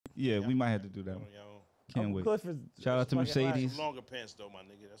Yeah, we might have to do that one. Can't wait. Shout out to Mercedes. Longer pants though, my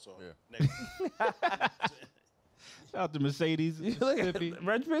nigga. That's all. Yeah. Shout out to Mercedes.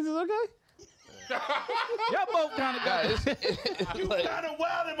 Red pants is okay? Y'all both kind of guys. You kind of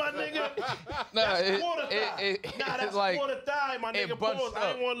wildin', my nigga. That's quarter thigh. That's like, quarter thigh, my nigga. Pause.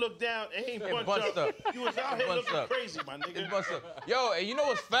 I ain't want to look down. It ain't bunched up. You was out here looking crazy, my nigga. Yo, and you know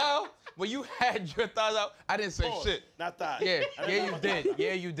what's foul? When you had your thighs out, I didn't say shit. Not thighs. Yeah, you did.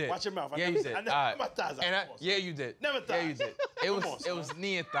 Yeah, you did. Watch your mouth. Yeah, you did. I never put my thighs out. Yeah, you did. Never thighs. Yeah, you did. It was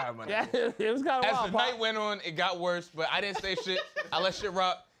knee and thigh, my nigga. Yeah, it was kind of wild. As the night went on, it got worse, but I didn't say shit. I let shit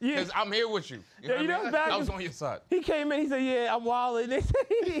rock. Because I'm here with you. You know what I mean? I was on your side. He came in, he said, yeah, I'm wildin'. They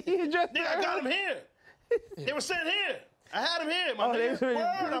said he just I got him here. They were sitting here. I had him here, my nigga. Word,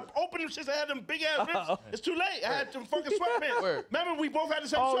 I opened them shits. I had them big ass rips. It's too late. I had them fucking sweatpants. Remember, we both had the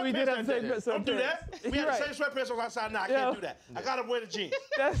same sweatpants. We did have the same sweatpants. Don't do that. We had the same sweatpants on outside. Nah, I can't do that. I gotta wear the jeans.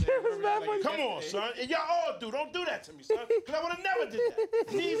 That shit was bad for you. Come on, son. And y'all all do. Don't do that to me, son. Because I would have never did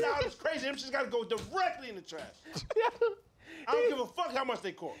that. Knees out is crazy. Them shits gotta go directly in the trash. I don't give a fuck how much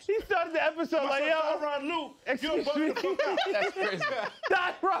they cost. He started the episode like, yo. Tyronn Lue, you're bugging the fuck out. That's crazy.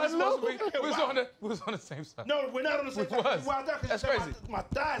 Tyronn Lue. We was on the same side. No, we're not on the same side. That's crazy. My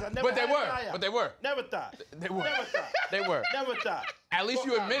thighs, I never But they were. Never thigh. They were. Never thigh. They were. Never thigh. At least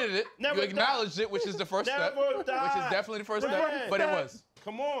you admitted it. You acknowledged it, which is the first step. Which is definitely the first step. But it was.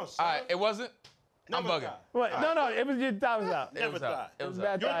 Come on, son. All right, it wasn't. I'm bugging. What? No, it was your thighs out. Never thigh. It was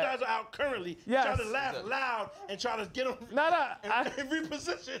bad. Your thighs are out currently. Yes. Trying to laugh loud and try to get them in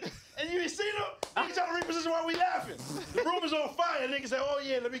reposition. And you ain't seen them? Niggas trying to reposition while we laughing. The room is on fire. Niggas say, oh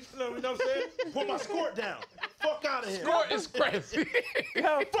yeah, let me, you know what I'm saying? Put my squirt down. Fuck out of here. Squirt is crazy.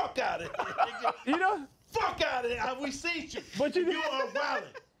 Yo, fuck out of here, nigga. You know? Fuck out of here. We seen you. But you are wildin'.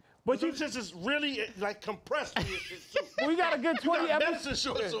 But you just is really like compressed. We got a good 20 episodes.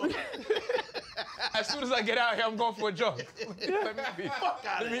 As soon as I get out here, I'm going for a jog. Let me be. Fuck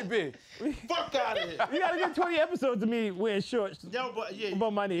out of here. Let me be. Fuck out of here. We got a good 20 episodes of me wearing shorts. No, but yeah.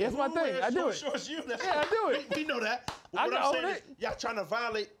 About my knee. That's my thing. I do it. Shorts, you. Yeah, I do it. We know that. I what I'm saying is, y'all trying to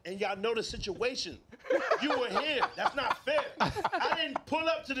violate and y'all know the situation. You were here. That's not fair. I didn't pull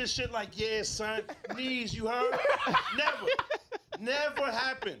up to this shit like, yeah, son, knees, you heard? Never. Never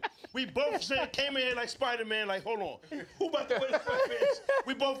happened. We both came in here like Spider-Man, like, hold on. Who about to wear the sweatpants?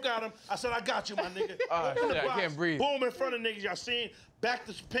 We both got him. I said, I got you, my nigga. Shit, I can't breathe. Boom in front of niggas. Y'all seen? Back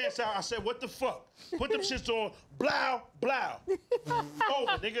the pants out. I said, what the fuck? Put them shits on. Blow, blow.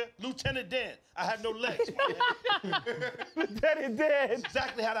 Over, nigga. Lieutenant Dan. I have no legs, man. Lieutenant Dan. That's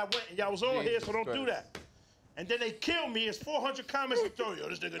exactly how that went. And y'all was all here, so don't do that. And then they kill me. It's 400 comments to throw. Yo,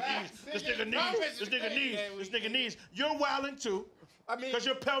 this nigga needs. This nigga needs. This nigga needs. This nigga needs. You're wilding too. I mean, because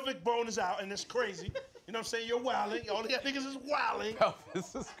your pelvic bone is out and it's crazy. You know what I'm saying? You're wilding. All y'all niggas is wilding.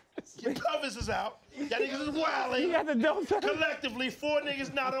 Pelvis is crazy. Your pelvis is out. Y'all niggas is wilding. You got the don't collectively, 4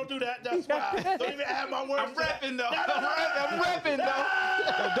 niggas. Nah, don't do that. That's wild. Don't even add my words. I'm repping though. I'm repping though.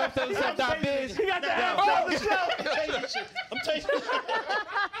 Don't tell us that bitch. You got to have all the show. I'm taking shit.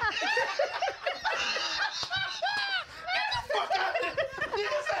 Fuck out of here.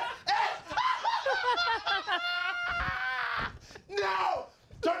 No!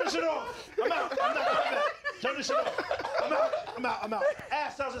 Turn this shit off. I'm out. I'm not coming back. Turn this shit off. I'm out.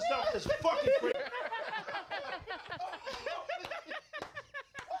 Ass sounds and stuff is fucking crazy.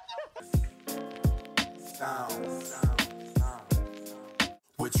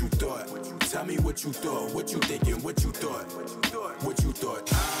 What you thought? Tell me what you thought. What you thinking? What you thought? What you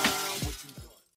thought?